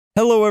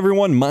Hello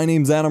everyone, my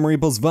name's Adam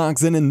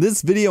EposVox, and in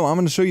this video I'm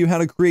going to show you how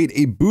to create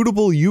a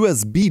bootable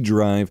USB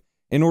drive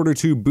in order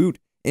to boot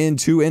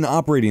into an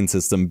operating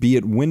system, be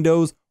it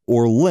Windows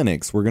or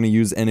Linux. We're going to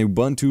use an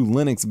Ubuntu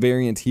Linux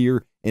variant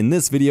here in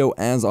this video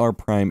as our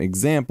prime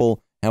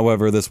example.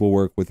 However, this will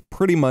work with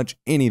pretty much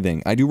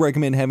anything. I do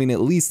recommend having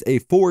at least a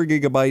 4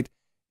 GB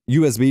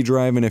USB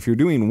drive, and if you're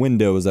doing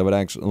Windows, I would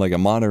actually, like a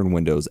modern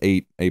Windows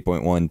 8,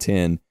 8.1,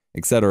 10,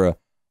 etc.,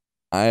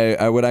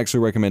 I would actually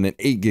recommend an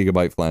 8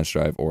 GB flash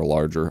drive or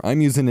larger. I'm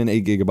using an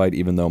 8 GB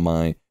even though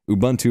my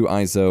Ubuntu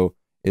ISO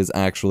is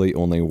actually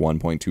only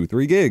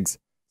 1.23 gigs.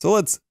 So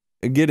let's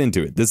get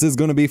into it. This is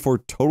going to be for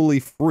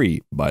totally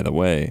free, by the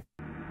way.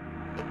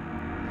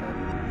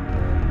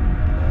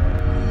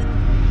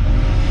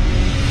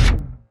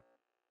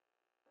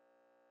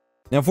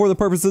 Now, for the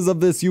purposes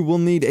of this, you will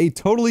need a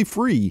totally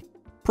free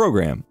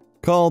program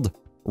called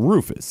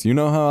Rufus. You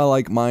know how I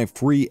like my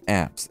free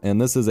apps,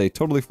 and this is a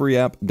totally free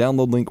app.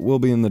 Download link will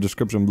be in the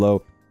description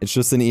below. It's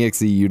just an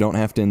exe, you don't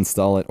have to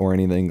install it or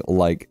anything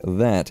like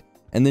that.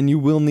 And then you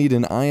will need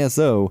an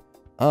ISO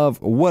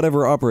of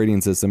whatever operating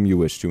system you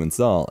wish to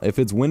install. If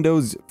it's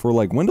Windows, for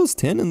like Windows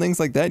 10 and things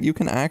like that, you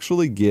can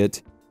actually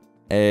get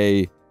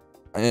an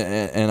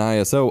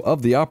ISO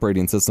of the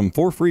operating system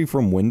for free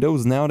from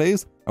Windows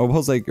nowadays. I will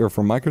post or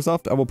from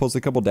Microsoft, I will post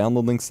a couple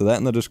download links to that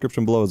in the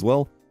description below as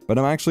well. But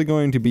I'm actually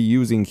going to be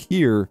using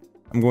here,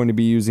 I'm going to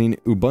be using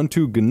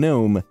Ubuntu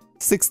GNOME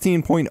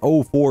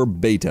 16.04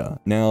 beta.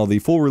 Now, the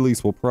full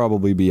release will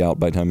probably be out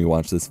by the time you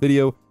watch this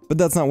video, but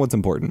that's not what's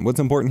important. What's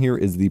important here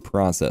is the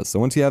process. So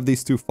once you have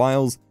these two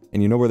files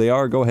and you know where they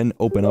are, go ahead and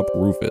open up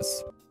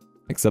Rufus.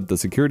 Accept the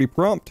security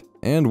prompt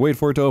and wait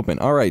for it to open.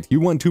 All right, you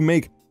want to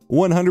make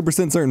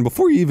 100% certain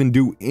before you even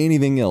do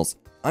anything else.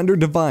 Under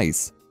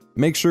device,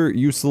 make sure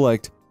you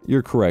select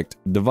your correct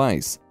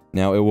device.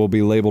 Now, it will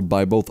be labeled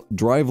by both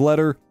drive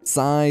letter,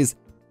 size,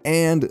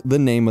 and the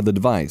name of the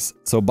device.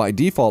 So by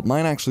default,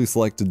 mine actually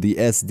selected the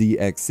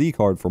SDXC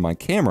card for my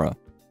camera,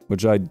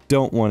 which I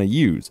don't want to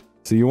use.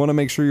 So you want to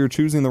make sure you're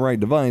choosing the right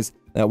device,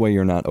 that way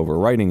you're not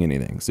overwriting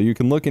anything. So you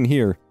can look in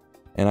here,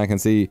 and I can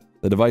see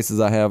the devices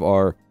I have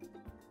are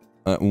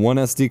one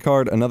SD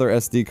card, another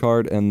SD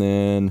card, and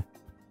then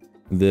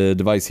the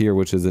device here,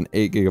 which is an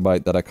 8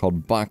 GB that I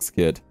called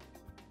VoxKit,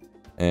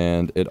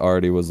 and it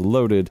already was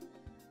loaded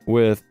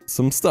with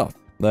some stuff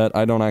that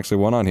I don't actually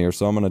want on here,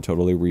 so I'm going to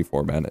totally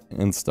reformat it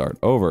and start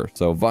over.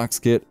 So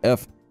VoxKit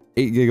F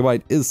 8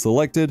 GB is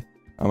selected.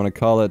 I'm going to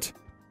call it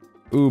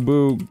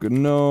Ubu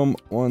GNOME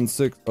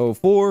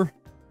 1604.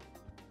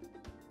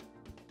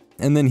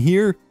 And then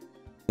here,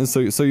 so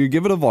you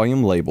give it a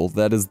volume label.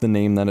 That is the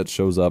name that it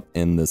shows up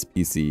in this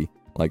PC,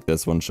 like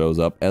this one shows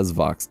up as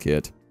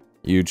VoxKit.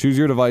 You choose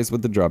your device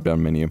with the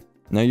drop-down menu.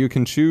 Now you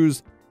can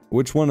choose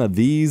which one of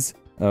these,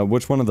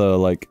 which one of the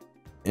like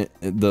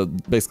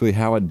basically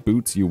how it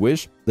boots you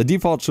wish. The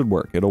default should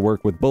work. It'll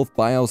work with both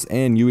BIOS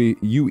and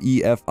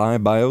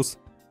UEFI BIOS,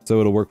 so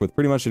it'll work with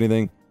pretty much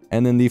anything.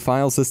 And then the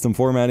file system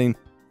formatting,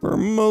 for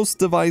most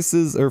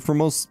devices or for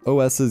most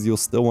OSs, you'll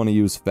still want to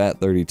use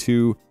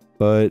FAT32,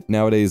 but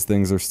nowadays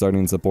things are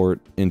starting to support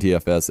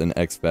NTFS and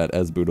exFAT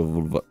as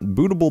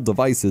bootable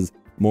devices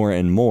more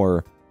and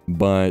more.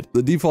 But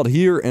the default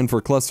here and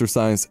for cluster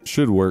size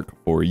should work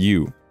for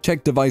you.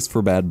 Check device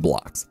for bad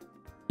blocks.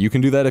 You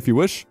can do that if you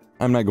wish.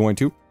 I'm not going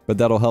to, but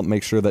that'll help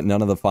make sure that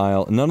none of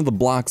the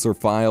blocks or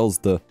files,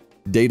 the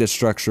data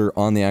structure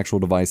on the actual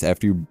device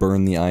after you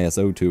burn the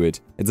ISO to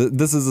it.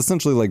 This is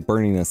essentially like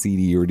burning a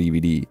CD or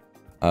DVD.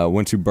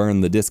 Once you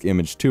burn the disk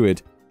image to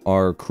it,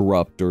 are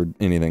corrupt or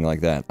anything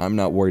like that. I'm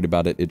not worried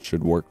about it. It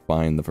should work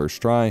fine the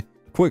first try.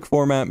 Quick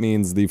format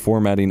means the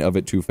formatting of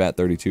it to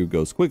FAT32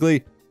 goes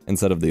quickly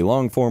instead of the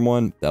long form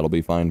one. That'll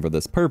be fine for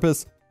this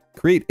purpose.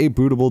 Create a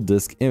bootable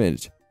disk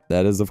image.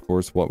 That is, of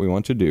course, what we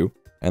want to do.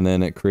 And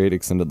then create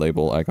extended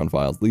label icon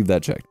files. Leave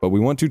that checked. But we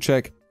want to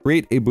check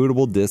create a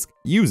bootable disk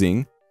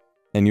using,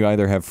 and you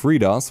either have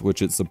FreeDOS,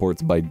 which it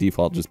supports by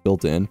default just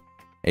built in,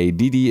 a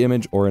DD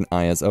image, or an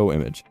ISO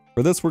image.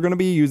 For this, we're going to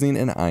be using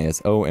an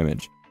ISO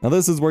image. Now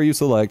this is where you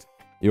select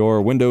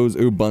your Windows,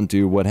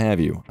 Ubuntu, what have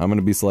you. I'm going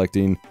to be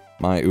selecting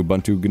my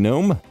Ubuntu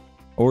GNOME,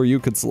 or you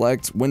could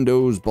select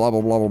Windows, blah,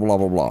 blah, blah, blah, blah,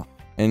 blah, blah.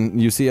 And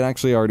you see it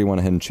actually already went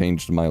ahead and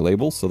changed my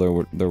label, so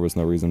there was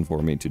no reason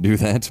for me to do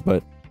that,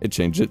 but it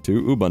changed it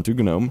to Ubuntu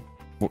GNOME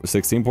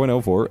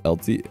 16.04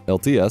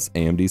 LTS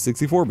AMD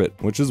 64-bit,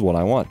 which is what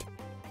I want.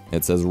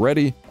 It says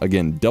ready.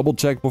 Again, double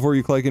check before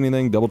you click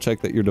anything. Double check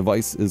that your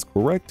device is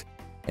correct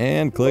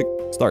and click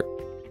start.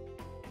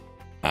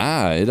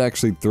 It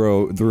actually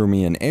threw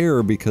me an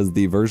error because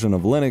the version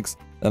of Linux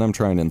that I'm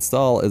trying to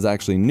install is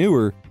actually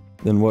newer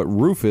than what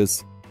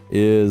Rufus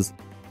is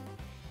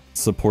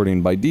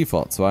supporting by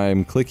default. So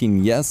I'm clicking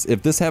yes.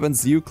 If this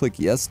happens to you, click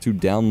yes to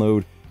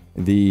download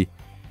the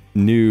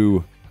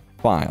new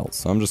files.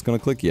 So I'm just going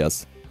to click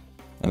yes,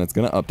 and it's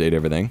going to update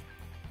everything.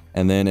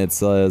 And then it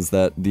says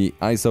that the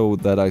ISO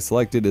that I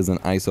selected is an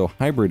ISO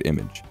hybrid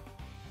image,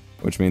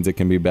 which means it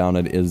can be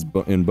bounded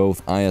in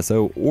both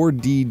ISO or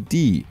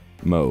DD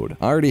mode.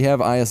 I already have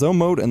ISO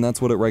mode, and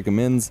that's what it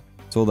recommends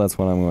So that's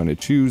what I'm going to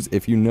choose.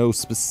 If you know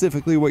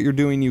specifically what you're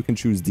doing, you can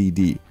choose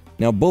DD.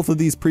 Now, both of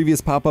these previous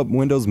pop-up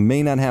windows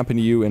may not happen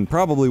to you and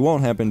probably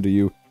won't happen to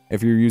you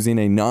if you're using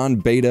a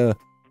non-beta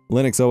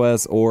Linux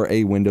OS or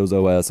a Windows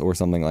OS or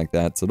something like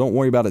that. So don't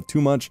worry about it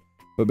too much,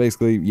 but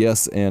basically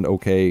yes and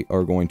OK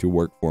are going to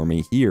work for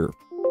me here.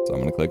 So I'm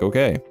going to click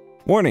OK.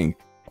 Warning,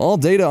 all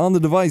data on the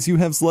device you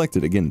have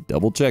selected, again,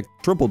 double check,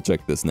 triple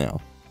check this now.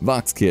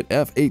 VoxKit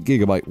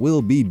F8GB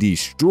will be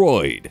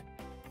destroyed.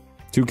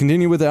 To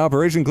continue with the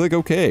operation, click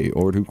OK,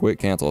 or to quit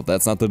cancel. If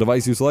that's not the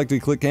device you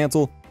selected, click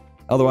cancel.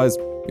 Otherwise,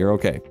 you're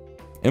OK.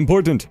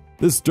 Important,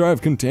 this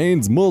drive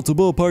contains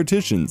multiple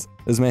partitions.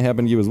 This may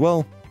happen to you as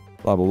well.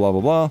 Blah, blah, blah,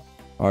 blah, blah.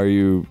 Are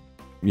you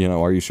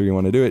sure you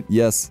want to do it?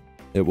 Yes,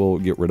 it will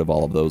get rid of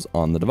all of those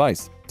on the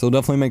device. So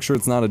definitely make sure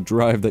it's not a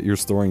drive that you're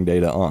storing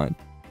data on.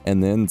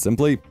 And then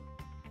simply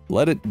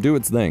let it do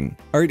its thing.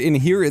 All right, in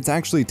here, it's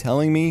actually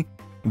telling me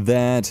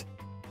that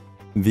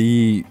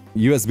the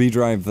USB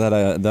drive that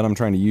I'm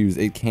trying to use,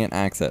 it can't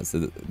access.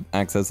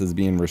 Access is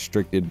being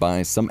restricted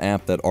by some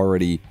app that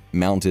already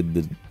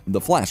mounted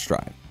the flash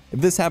drive.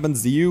 If this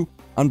happens to you,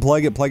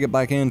 unplug it, plug it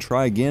back in,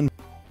 try again.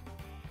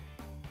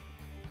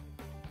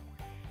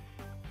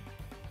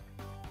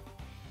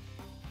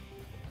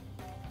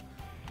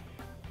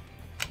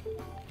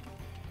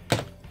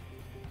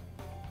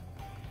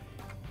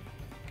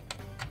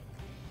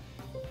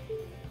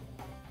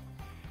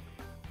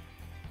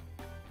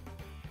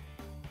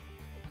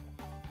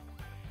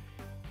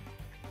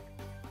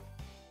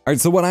 Alright,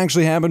 so what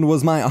actually happened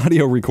was my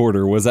audio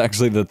recorder was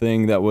actually the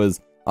thing that was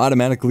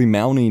automatically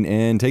mounting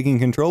and taking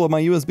control of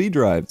my USB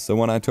drive. So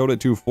when I told it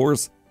to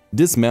force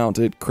dismount,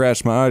 it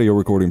crashed my audio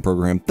recording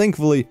program.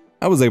 Thankfully,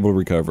 I was able to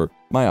recover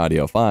my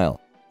audio file.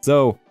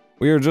 So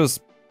we are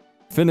just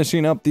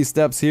finishing up these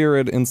steps here.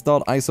 It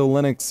installed ISO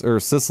Linux or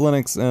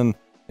syslinux and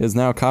is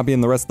now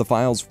copying the rest of the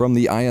files from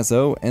the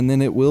ISO, and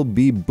then it will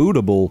be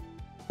bootable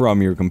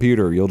from your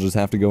computer. You'll just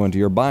have to go into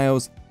your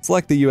BIOS,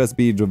 select the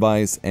USB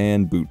device,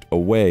 and boot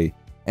away.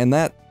 And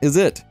that is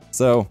it.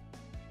 So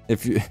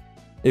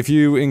if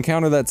you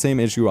encounter that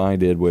same issue I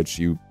did, which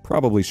you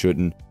probably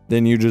shouldn't,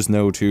 then you just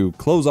know to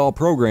close all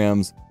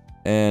programs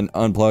and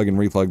unplug and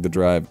replug the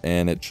drive,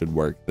 and it should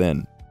work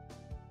then.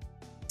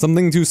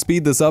 Something to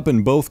speed this up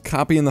in both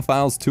copying the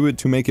files to it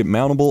to make it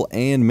mountable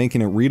and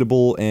making it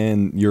readable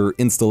and your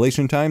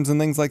installation times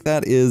and things like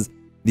that is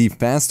the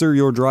faster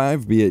your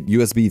drive, be it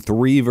USB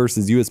 3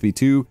 versus USB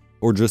 2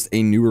 or just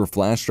a newer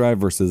flash drive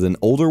versus an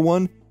older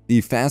one, the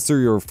faster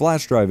your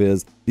flash drive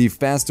is, the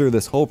faster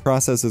this whole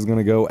process is going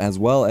to go, as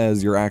well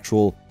as your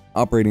actual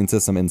operating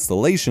system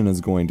installation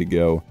is going to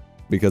go,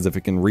 because if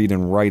it can read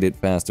and write it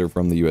faster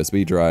from the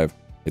USB drive,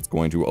 it's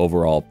going to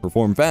overall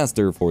perform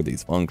faster for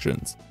these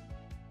functions.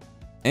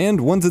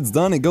 And once it's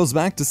done, it goes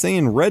back to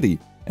saying ready,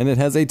 and it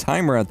has a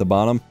timer at the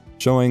bottom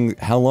showing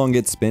how long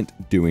it spent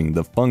doing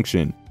the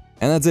function.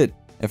 And that's it.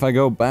 If I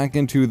go back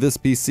into this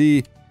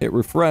PC, hit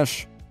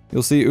refresh,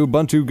 you'll see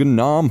Ubuntu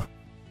GNOME,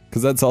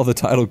 because that's all the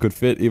title could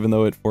fit, even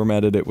though it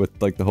formatted it with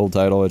like the whole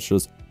title. It's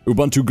just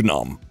Ubuntu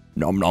GNOME,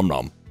 nom nom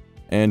nom.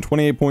 And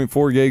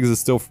 28.4 gigs is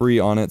still free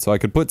on it, so I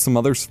could put some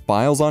other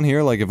files on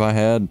here, like if I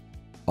had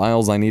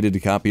files I needed to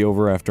copy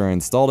over after I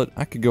installed it,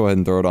 I could go ahead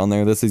and throw it on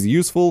there. This is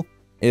useful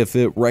if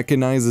it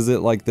recognizes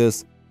it like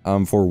this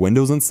for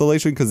Windows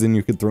installation, because then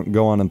you could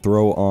go on and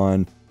throw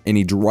on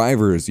any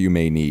drivers you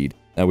may need.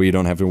 That way you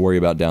don't have to worry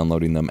about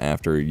downloading them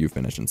after you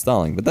finish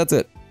installing. But that's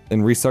it.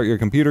 Then restart your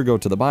computer, go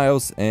to the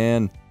BIOS,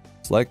 and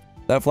select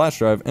that flash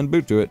drive and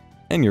boot to it,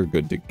 and you're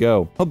good to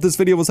go. Hope this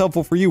video was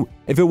helpful for you.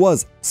 If it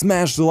was,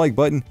 smash the like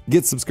button,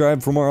 get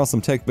subscribed for more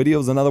awesome tech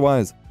videos, and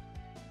otherwise,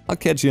 I'll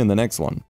catch you in the next one.